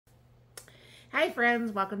Hi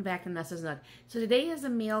friends, welcome back to Mrs. Nook. So today is a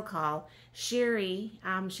mail call. Sherry,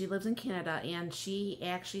 she lives in Canada, and she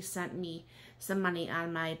actually sent me some money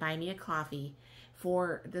on my Buy Me a Coffee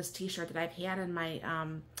for this t-shirt that I've had in my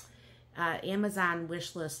Amazon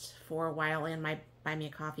wish list for a while, and my Buy Me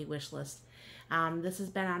a Coffee wish list. This has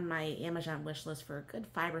been on my Amazon wish list for a good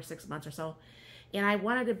 5 or 6 months or so, and I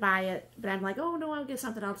wanted to buy it, but I'm like, oh no, I'll get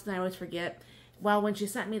something else, and I always forget. Well, when she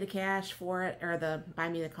sent me the cash for it, or the Buy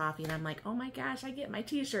Me the Coffee, and I'm like, oh my gosh, I get my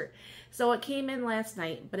t-shirt. So it came in last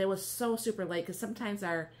night, but it was so super late, because sometimes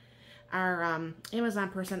our Amazon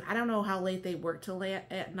person, I don't know how late they work till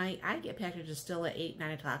at night. I get packages still at 8,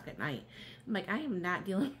 9 o'clock at night. I'm like, I am not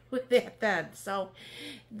dealing with that then. So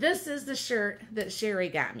this is the shirt that Sherry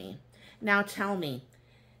got me. Now tell me,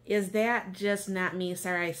 is that just not me?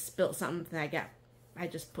 Sorry, I spilt something that I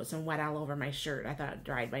just put some wet all over my shirt. I thought it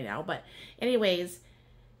dried by now. But anyways,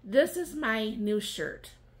 this is my new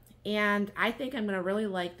shirt. And I think I'm going to really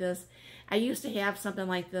like this. I used to have something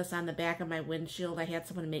like this on the back of my windshield. I had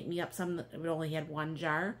someone make me up some that only had 1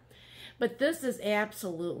 jar. But this is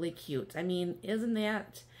absolutely cute. I mean, is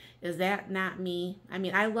that not me? I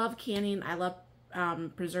mean, I love canning. I love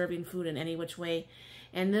preserving food in any which way.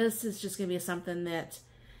 And this is just going to be something that,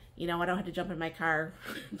 you know, I don't have to jump in my car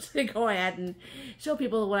to go ahead and show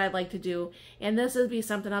people what I'd like to do. And this would be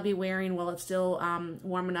something I'll be wearing while it's still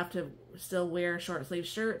warm enough to still wear short sleeve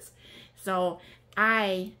shirts. So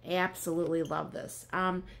I absolutely love this.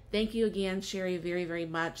 Thank you again, Sherry, very, very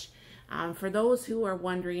much. For those who are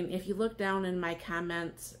wondering, if you look down in my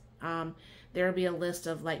comments, there'll be a list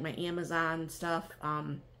of like my Amazon stuff,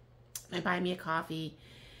 my Buy Me a Coffee.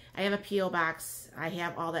 I have a P.O. box. I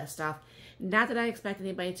have all that stuff. Not that I expect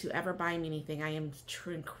anybody to ever buy me anything. I am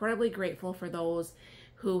incredibly grateful for those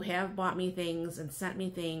who have bought me things and sent me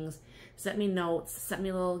things, sent me notes, sent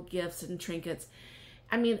me little gifts and trinkets.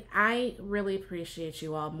 I mean, I really appreciate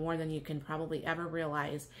you all more than you can probably ever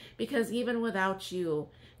realize, because even without you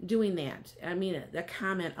doing that, I mean, a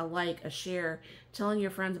comment, a like, a share, telling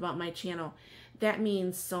your friends about my channel, that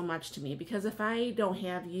means so much to me, because if I don't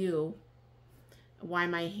have you, why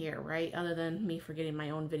am I here, right? Other than me forgetting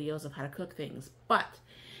my own videos of how to cook things. But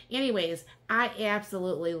anyways, I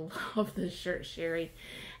absolutely love this shirt, Sherry.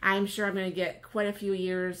 I'm sure I'm going to get quite a few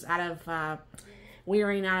years out of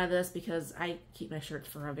wearing out of this, because I keep my shirts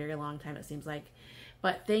for a very long time, it seems like.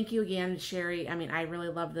 But thank you again, Sherry. I mean, I really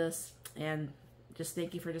love this, and just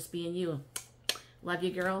thank you for just being you. Love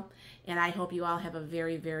you, girl. And I hope you all have a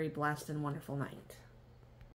very, very blessed and wonderful night.